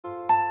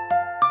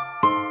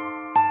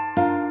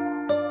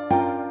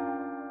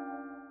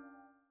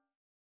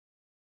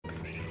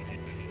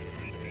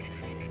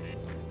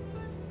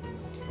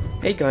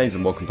Hey guys,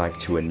 and welcome back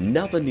to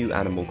another new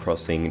Animal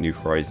Crossing New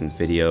Horizons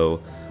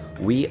video.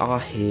 We are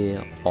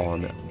here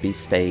on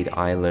Besaid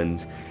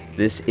Island.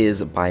 This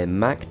is by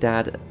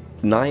MacDad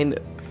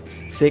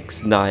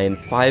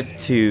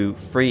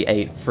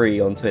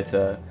 9695238 on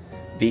Twitter.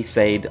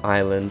 Besaid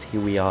Island, here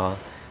we are.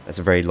 That's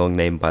a very long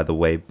name, by the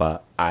way,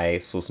 but I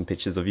saw some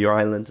pictures of your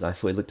island and I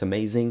thought it looked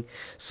amazing.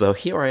 So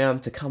here I am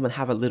to come and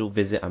have a little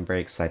visit. I'm very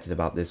excited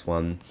about this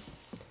one.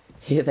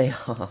 Here they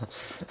are.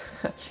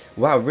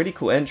 Wow, really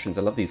cool entrance.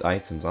 I love these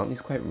items. Aren't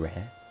these quite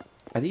rare?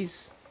 Are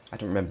these... I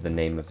don't remember the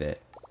name of it.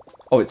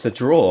 Oh, it's a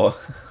drawer.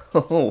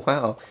 Oh,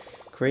 wow.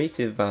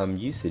 Creative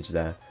usage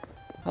there.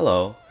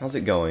 Hello, how's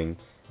it going?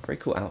 Very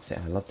cool outfit.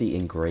 I love the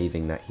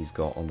engraving that he's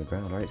got on the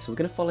ground. Alright, so we're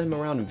going to follow him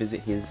around and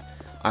visit his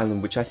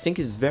island, which I think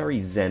is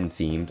very Zen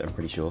themed, I'm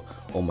pretty sure.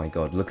 Oh my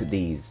god, look at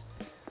these.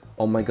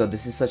 Oh my god,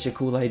 this is such a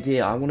cool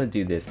idea. I want to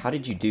do this. How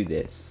did you do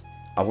this?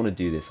 I want to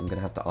do this. I'm going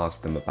to have to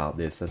ask them about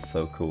this. That's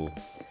so cool.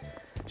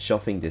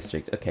 Shopping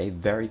district. Okay,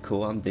 very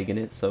cool. I'm digging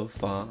it so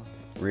far.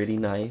 Really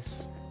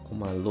nice. Oh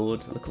my lord.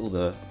 Look at all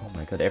the... Oh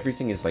my god.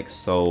 Everything is like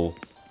so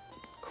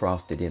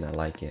crafted in. I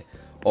like it.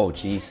 Oh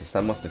Jesus.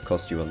 That must have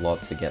cost you a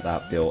lot to get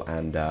that built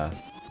and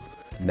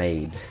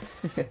made.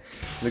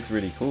 Looks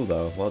really cool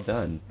though. Well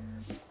done.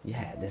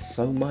 Yeah, there's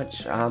so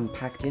much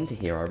packed into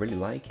here. I really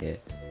like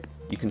it.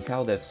 You can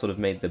tell they've sort of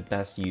made the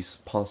best use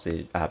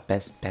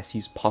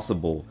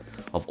possible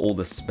of all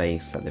the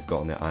space that they've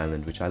got on their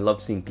island, which I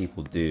love seeing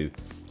people do.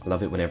 I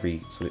love it when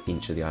every sort of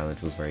inch of the island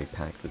feels very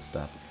packed with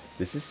stuff.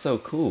 This is so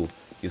cool.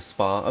 Your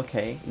spa,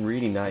 okay,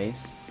 really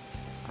nice.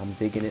 I'm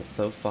digging it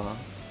so far.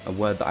 A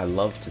word that I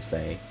love to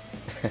say.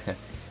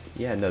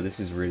 Yeah, no,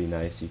 this is really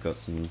nice. You've got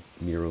some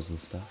murals and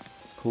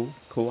stuff. Cool,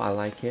 cool, I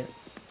like it.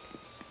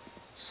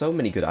 So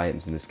many good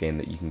items in this game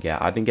that you can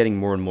get. I've been getting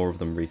more and more of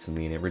them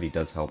recently, and it really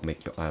does help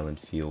make your island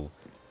feel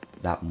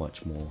that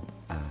much more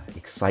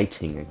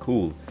exciting and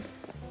cool.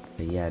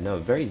 But yeah, no,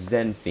 very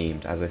Zen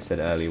themed, as I said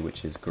earlier,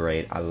 which is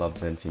great. I love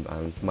Zen themed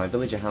islands. My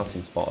villager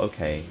housing spot,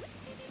 okay.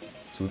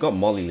 So we've got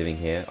Molly living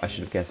here. I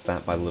should have guessed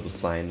that by the little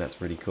sign.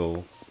 That's really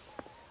cool.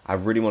 I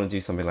really want to do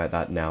something like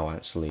that now,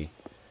 actually.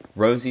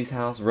 Rosie's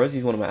house.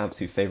 Rosie's one of my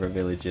absolute favourite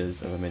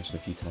villagers, as I mentioned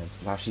a few times.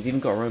 Wow, she's even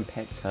got her own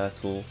pet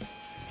turtle.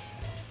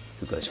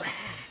 Who goes, rah!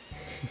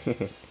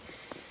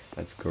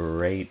 That's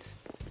great.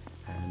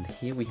 And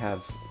here we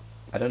have,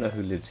 I don't know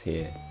who lives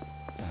here.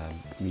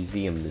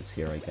 Museum lives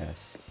here, I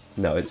guess.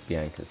 No, it's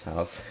Bianca's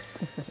house.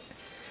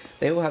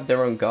 They all have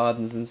their own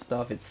gardens and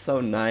stuff. It's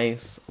so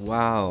nice.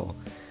 Wow.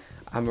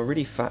 I'm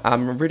really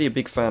a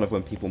big fan of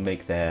when people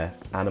make their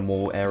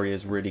animal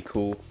areas really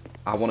cool.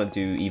 I want to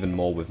do even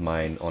more with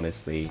mine,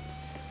 honestly.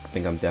 I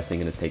think I'm definitely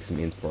going to take some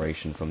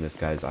inspiration from this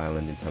guy's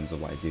island in terms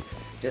of what I do.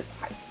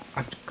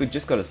 I've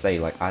just got to say,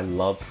 like, I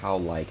love how,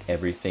 like,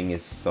 everything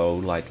is so,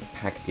 like,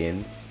 packed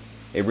in.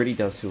 It really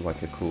does feel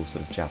like a cool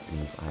sort of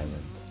Japanese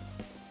island.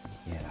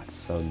 Yeah, that's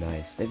so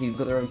nice. They've even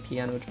got their own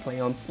piano to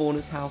play on.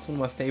 Fauna's house, one of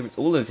my favourites.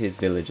 All of his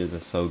villagers are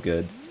so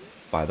good,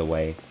 by the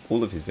way.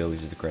 All of his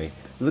villagers are great.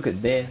 Look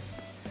at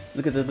this.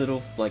 Look at the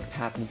little, like,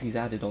 patterns he's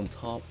added on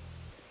top.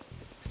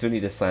 Still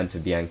need a sign for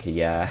Bianca,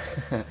 yeah.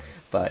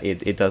 But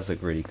it does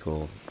look really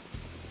cool.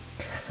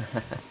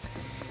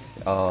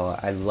 Oh,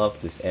 I love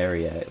this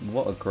area.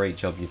 What a great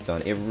job you've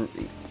done. It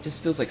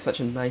just feels like such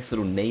a nice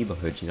little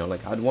neighborhood, you know,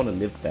 like I'd want to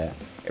live there.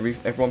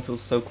 Everyone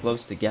feels so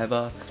close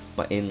together,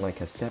 but in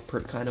like a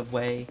separate kind of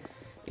way.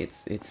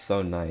 It's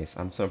so nice.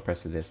 I'm so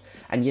impressed with this.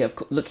 And yeah,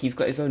 look, he's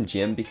got his own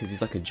gym because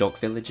he's like a jock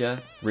villager.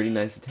 Really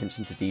nice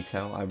attention to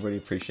detail. I really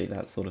appreciate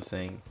that sort of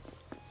thing.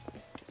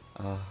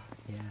 Oh,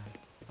 yeah.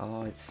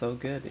 Oh, it's so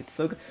good. It's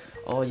so good.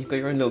 Oh, you've got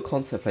your own little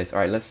concert place.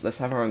 Alright, let's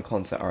have our own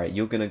concert. Alright,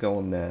 you're gonna go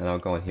on there and I'll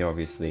go on here,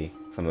 obviously,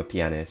 because I'm a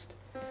pianist.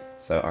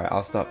 So, alright,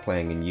 I'll start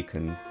playing and you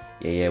can...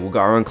 Yeah, we've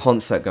got our own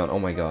concert going. Oh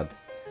my god.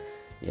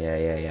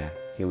 Yeah.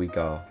 Here we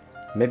go.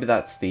 Maybe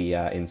that's the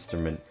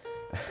instrument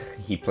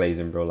he plays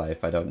in real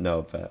life. I don't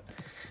know, but...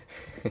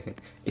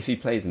 if he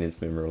plays an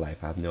instrument in real life,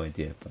 I have no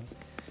idea, but...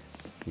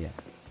 Yeah.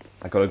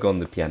 I gotta go on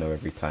the piano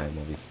every time,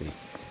 obviously.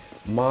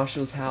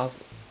 Marshall's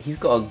house... He's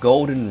got a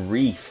golden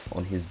reef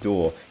on his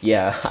door.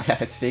 Yeah,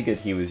 I figured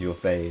he was your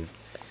fave.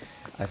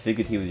 I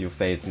figured he was your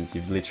fave since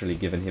you've literally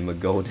given him a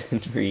golden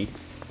reef.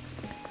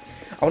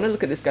 I want to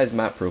look at this guy's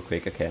map real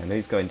quick. Okay, I know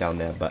he's going down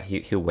there, but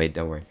he'll wait,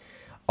 don't worry.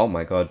 Oh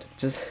my god,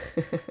 just...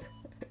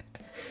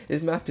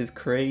 His map is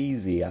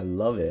crazy. I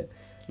love it.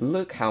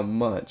 Look how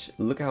much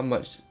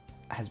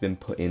has been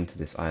put into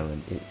this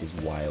island. It is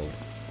wild.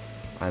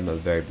 I'm a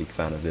very big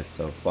fan of this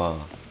so far.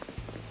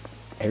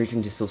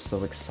 Everything just feels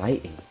so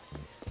exciting.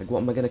 Like,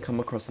 what am I going to come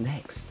across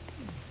next?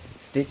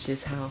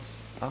 Stitch's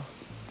house. Oh,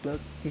 look,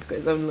 he's got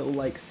his own little,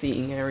 like,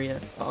 seating area.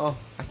 Oh,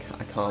 I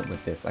can't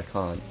with this. I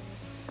can't.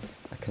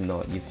 I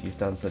cannot. You've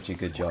done such a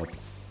good job.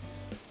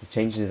 He's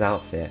changing his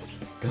outfit.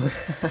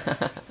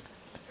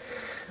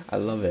 I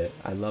love it.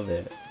 I love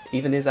it.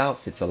 Even his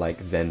outfits are,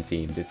 like, Zen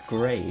themed. It's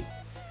great.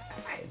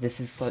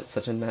 This is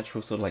such a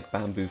natural sort of, like,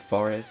 bamboo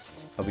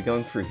forest. Are we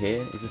going through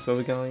here? Is this where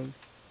we're going?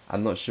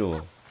 I'm not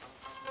sure.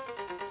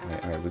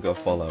 Alright, we gotta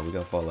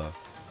follow.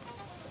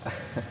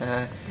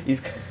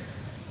 He's...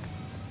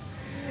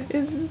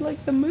 It's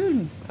like the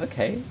moon.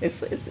 Okay,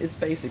 it's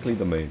basically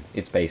the moon.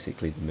 It's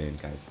basically the moon,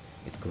 guys.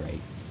 It's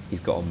great. He's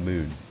got a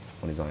moon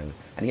on his island.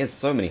 And he has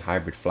so many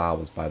hybrid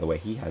flowers, by the way.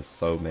 He has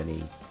so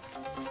many.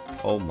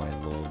 Oh my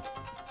lord.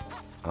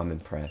 I'm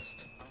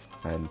impressed.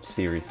 I'm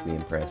seriously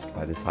impressed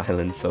by this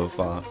island so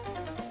far.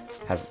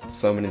 Has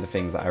so many of the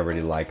things that I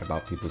really like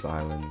about people's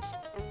islands.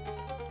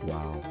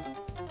 Wow.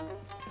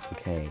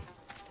 Okay.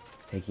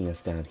 Taking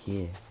us down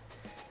here.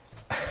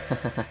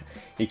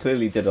 He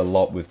clearly did a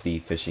lot with the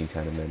fishing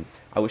tournament.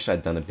 I wish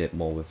I'd done a bit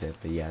more with it,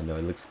 but yeah, no,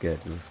 it looks good.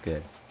 It looks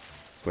good.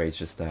 It's where he's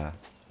just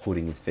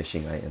hoarding his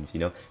fishing items,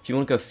 you know? If you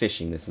want to go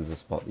fishing, this is the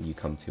spot that you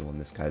come to on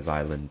this guy's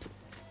island.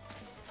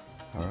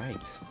 Alright.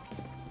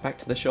 Back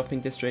to the shopping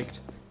district.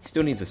 He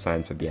still needs a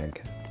sign for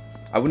Bianca.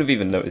 I wouldn't have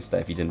even noticed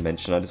that if you didn't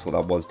mention. I just thought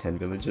that was 10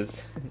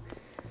 villagers.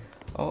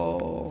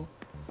 Oh,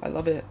 I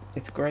love it.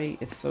 It's great.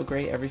 It's so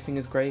great. Everything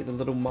is great. The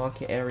little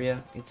market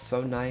area. It's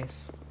so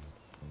nice.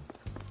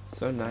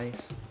 So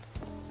nice.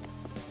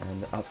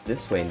 And up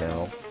this way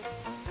now.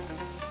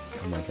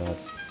 Oh my god.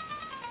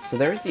 So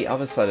there is the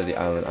other side of the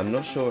island. I'm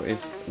not sure if...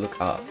 Look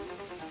up.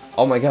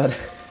 Oh my god.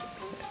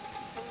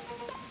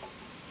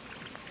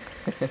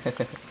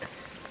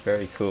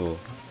 Very cool.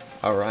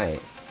 Alright.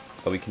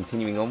 Are we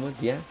continuing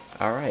onwards? Yeah?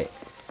 Alright.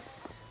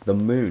 The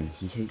moon.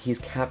 He's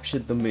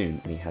captured the moon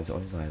and he has it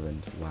on his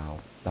island. Wow.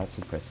 That's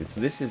impressive. So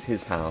this is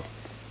his house.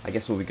 I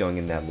guess we'll be going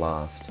in there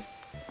last.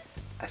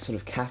 A sort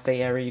of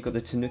cafe area. You've got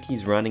the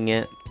tanukis running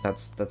it.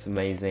 That's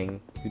amazing.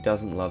 Who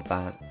doesn't love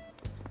that?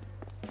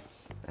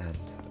 And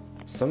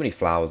so many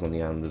flowers on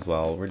the island as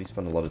well. Really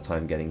spent a lot of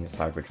time getting his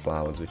hybrid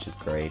flowers, which is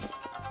great.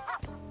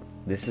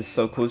 This is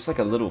so cool. It's like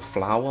a little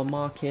flower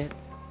market.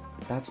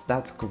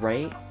 That's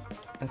great.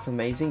 That's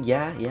amazing.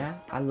 Yeah.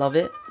 I love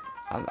it.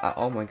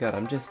 Oh my god.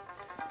 I'm just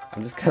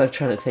kind of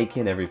trying to take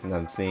in everything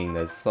I'm seeing.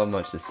 There's so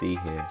much to see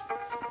here.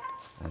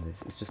 And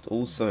it's just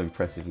all so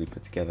impressively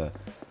put together.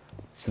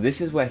 So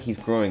this is where he's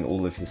growing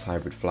all of his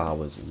hybrid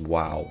flowers.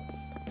 Wow.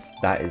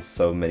 That is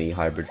so many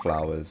hybrid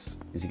flowers.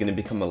 Is he going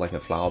to become like a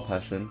flower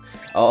person?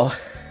 Oh.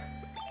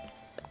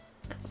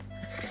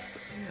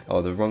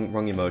 Oh, the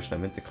wrong emotion. I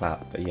meant to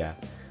clap, but yeah.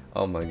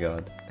 Oh my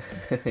god.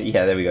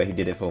 Yeah, there we go. He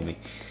did it for me.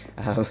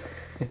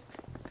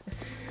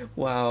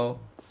 Wow.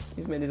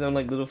 He's made his own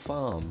like little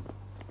farm.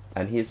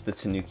 And here's the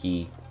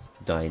Tanuki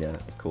diner,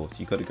 of course.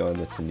 You've got to go in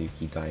the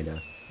Tanuki diner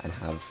and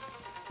have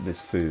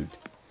this food.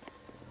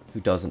 Who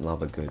doesn't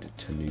love a good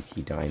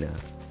Tanuki diner?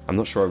 I'm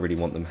not sure I really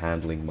want them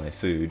handling my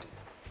food,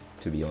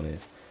 to be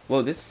honest.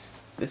 Well,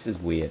 this is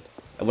weird.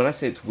 And when I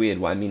say it's weird,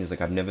 what I mean is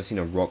like I've never seen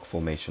a rock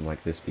formation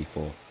like this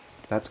before.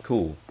 That's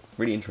cool.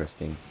 Really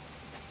interesting.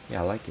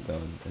 Yeah, I like it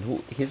though.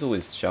 And here's all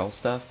his shell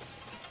stuff.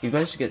 He's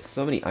managed to get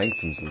so many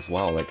items as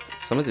well. Like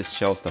some of this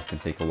shell stuff can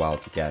take a while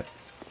to get.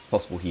 It's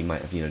possible he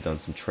might have, you know, done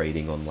some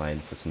trading online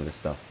for some of this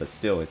stuff, but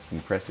still, it's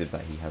impressive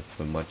that he has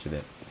so much of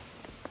it.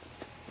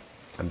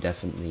 I'm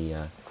definitely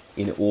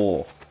in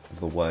awe of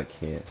the work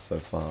here so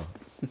far.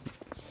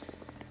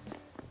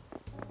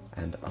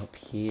 And up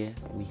here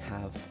we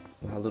have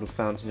our little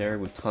fountain area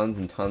with tons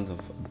and tons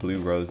of blue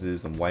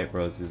roses and white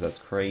roses. That's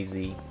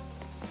crazy.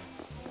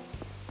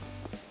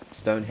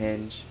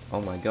 Stonehenge.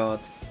 Oh my god.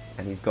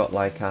 And he's got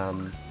like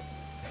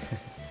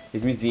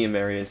his museum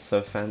area is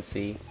so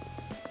fancy.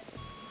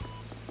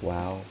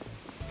 Wow.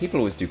 People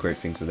always do great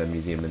things with their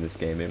museum in this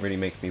game. It really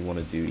makes me want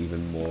to do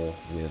even more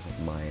with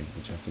mine,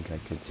 which I think I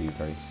could do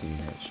very soon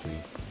actually.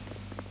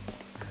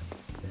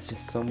 There's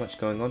just so much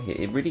going on here.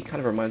 It really kind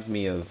of reminds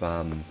me of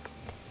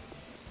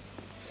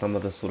some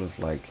of the sort of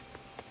like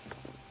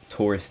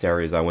tourist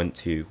areas I went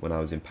to when I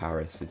was in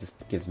Paris. It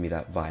just gives me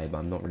that vibe.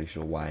 I'm not really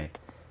sure why.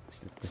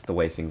 It's just the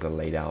way things are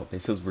laid out.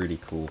 It feels really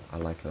cool. I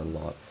like it a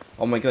lot.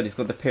 Oh my god, he's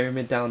got the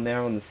pyramid down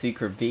there on the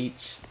secret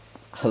beach.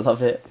 I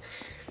love it.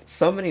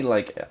 So many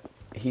like...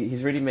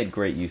 He's really made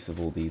great use of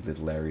all the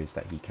little areas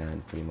that he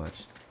can, pretty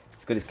much.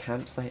 He's got his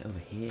campsite over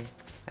here.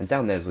 And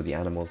down there's where the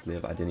animals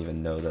live. I didn't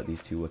even know that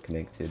these two were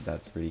connected.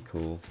 That's pretty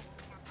cool.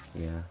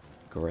 Yeah,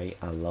 great.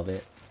 I love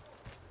it.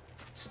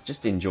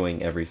 Just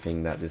enjoying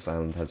everything that this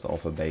island has to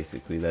offer,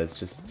 basically. There's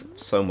just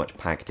so much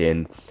packed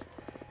in.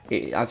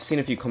 I've seen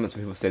a few comments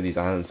where people say these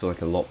islands feel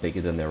like a lot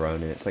bigger than their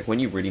own. And it's like when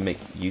you really make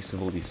use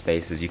of all these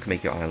spaces, you can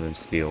make your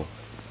islands feel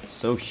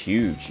so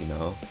huge, you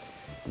know?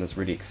 And that's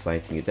really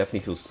exciting. It definitely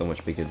feels so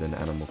much bigger than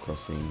Animal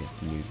Crossing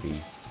New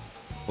Leaf.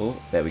 Oh,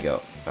 there we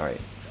go. Alright,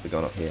 we're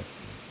going up here.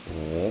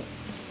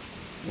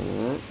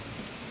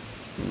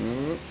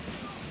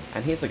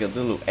 And here's like a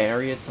little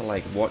area to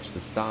like watch the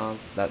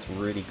stars. That's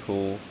really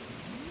cool.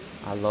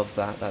 I love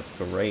that. That's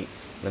great.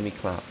 Let me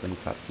clap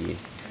for you.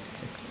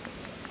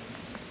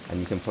 And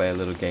you can play a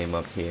little game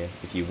up here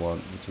if you want,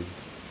 which is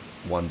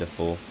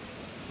wonderful.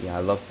 Yeah,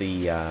 I love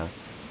the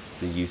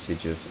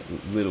usage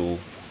of little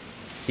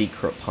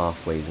secret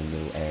pathways in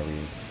little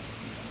areas.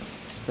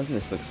 Doesn't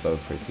this look so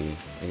pretty?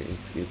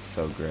 It's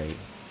so great.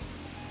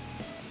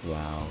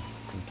 Wow.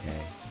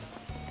 Okay.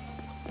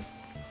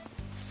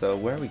 So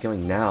where are we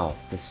going now?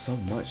 There's so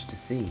much to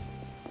see.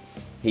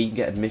 Here you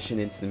get admission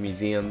into the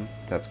museum.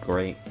 That's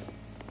great.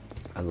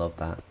 I love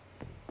that.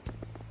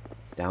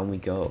 Down we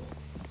go.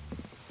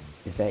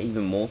 Is there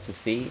even more to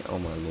see? Oh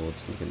my lord,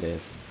 look at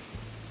this.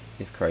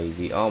 It's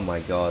crazy. Oh my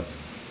god.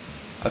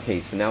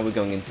 Okay, so now we're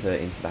going into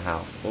the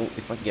house. Oh,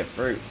 if I can get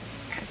through.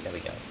 There we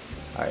go.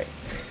 Alright.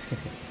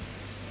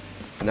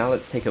 So now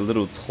let's take a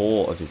little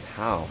tour of his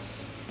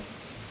house.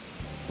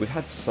 We've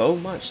had so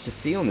much to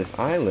see on this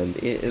island.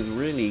 It has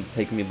really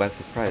taken me by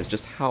surprise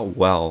just how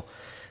well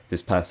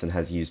this person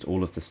has used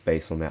all of the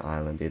space on their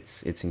island.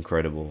 It's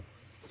incredible.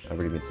 I've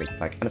really been taken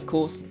back. And of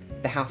course,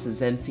 the house is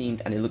Zen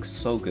themed and it looks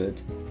so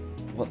good.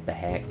 What the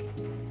heck?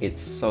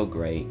 It's so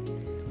great.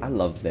 I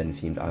love Zen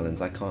themed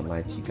islands. I can't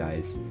lie to you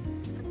guys.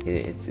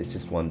 It's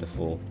just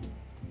wonderful.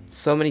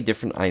 So many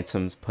different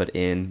items put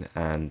in,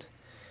 and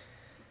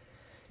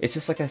it's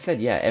just like I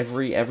said, yeah,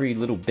 every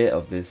little bit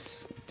of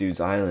this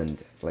dude's island,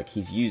 like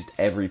he's used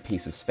every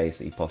piece of space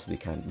that he possibly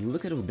can.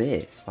 Look at all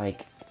this,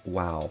 like,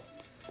 wow.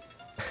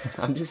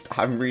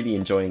 I'm really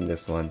enjoying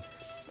this one.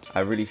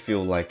 I really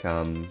feel like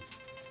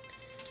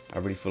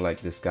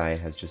this guy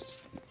has just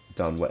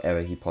done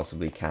whatever he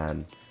possibly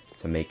can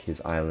to make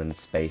his island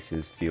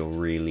spaces feel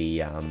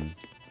really,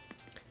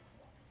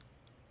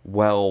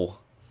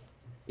 well,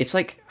 it's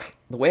like,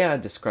 the way I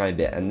describe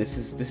it, and this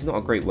is not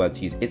a great word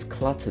to use, it's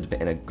cluttered but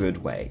in a good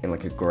way, in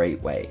like a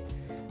great way.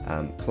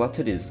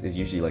 Cluttered is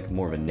usually like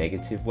more of a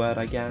negative word,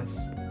 I guess,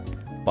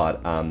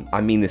 but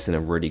I mean this in a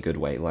really good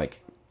way.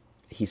 Like,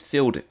 he's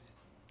filled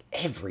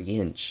every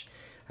inch,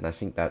 and I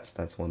think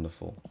that's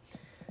wonderful.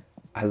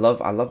 I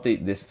love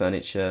this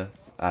furniture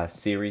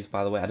series,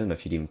 by the way. I don't know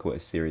if you'd even call it a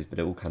series, but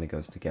it all kind of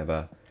goes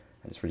together,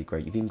 and it's really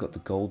great. You've even got the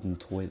golden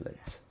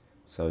toilet,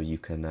 so you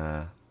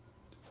can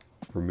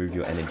remove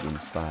your energy in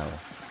style.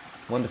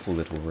 Wonderful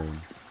little room.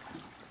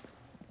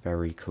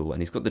 Very cool. And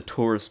he's got the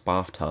tourist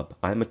bathtub.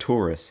 I'm a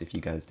tourist, if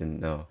you guys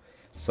didn't know.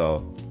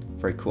 So,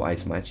 very cool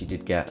item. I actually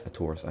did get a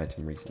tourist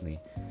item recently.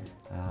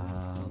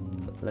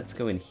 Let's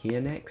go in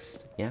here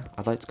next. Yeah,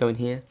 I'd like to go in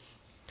here.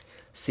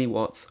 See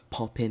what's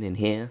popping in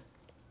here.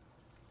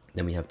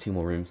 Then we have 2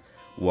 more rooms.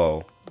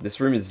 Whoa.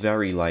 This room is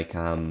very, like,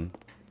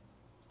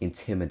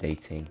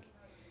 intimidating.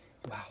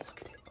 Wow,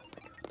 look at it. Oh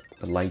my god.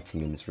 The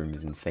lighting in this room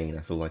is insane.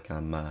 I feel like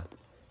I'm,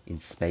 in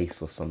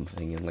space or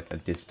something, in like a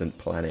distant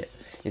planet.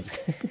 It's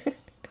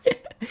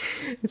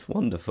it's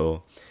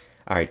wonderful.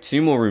 Alright,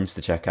 2 more rooms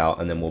to check out,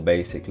 and then we'll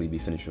basically be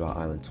finished with our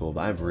island tour,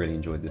 but I've really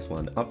enjoyed this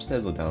one.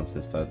 Upstairs or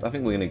downstairs first? I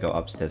think we're going to go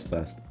upstairs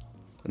first,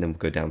 and then we'll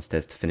go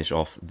downstairs to finish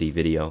off the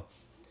video.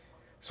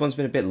 This one's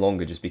been a bit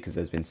longer just because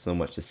there's been so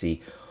much to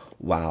see.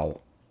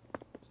 Wow.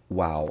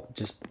 Wow.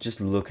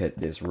 Just look at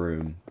this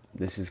room.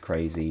 This is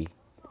crazy.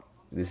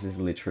 This is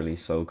literally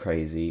so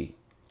crazy.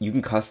 You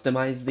can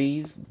customize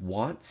these?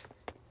 What?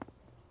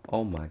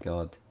 Oh my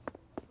god.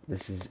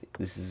 This is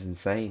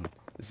insane.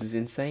 This is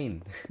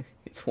insane.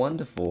 It's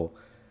wonderful.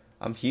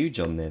 I'm huge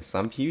on this.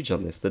 I'm huge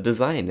on this. The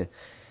design,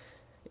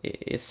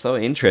 it's so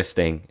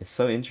interesting. It's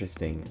so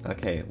interesting.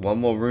 Okay, 1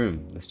 more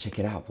room. Let's check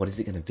it out. What is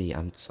it going to be?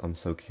 I'm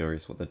so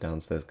curious what the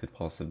downstairs could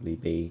possibly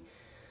be.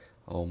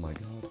 Oh my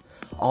god.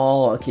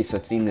 Oh, okay, so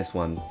I've seen this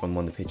one from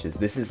one of the pictures.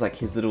 This is like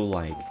his little,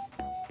 like,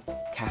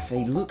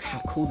 cafe. Look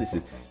how cool this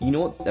is. You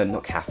know what?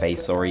 Not cafe,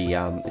 sorry.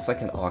 It's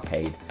like an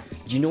arcade.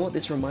 Do you know what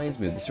this reminds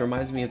me of? This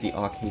reminds me of the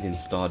arcade in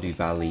Stardew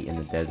Valley in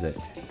the desert.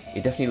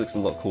 It definitely looks a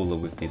lot cooler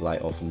with the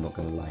light off, I'm not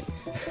gonna lie.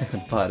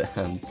 But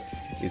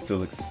it still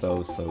looks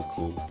so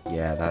cool.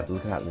 Yeah,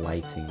 look at that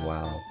lighting,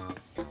 wow.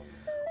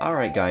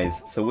 Alright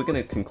guys, so we're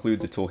gonna conclude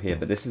the tour here,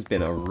 but this has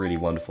been a really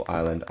wonderful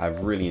island.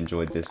 I've really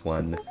enjoyed this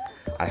one.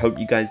 I hope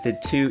you guys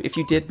did too. If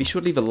you did, be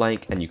sure to leave a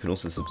like, and you can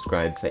also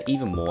subscribe for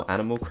even more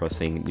Animal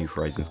Crossing New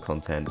Horizons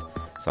content.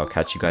 So I'll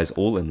catch you guys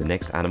all in the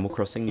next Animal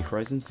Crossing New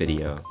Horizons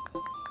video.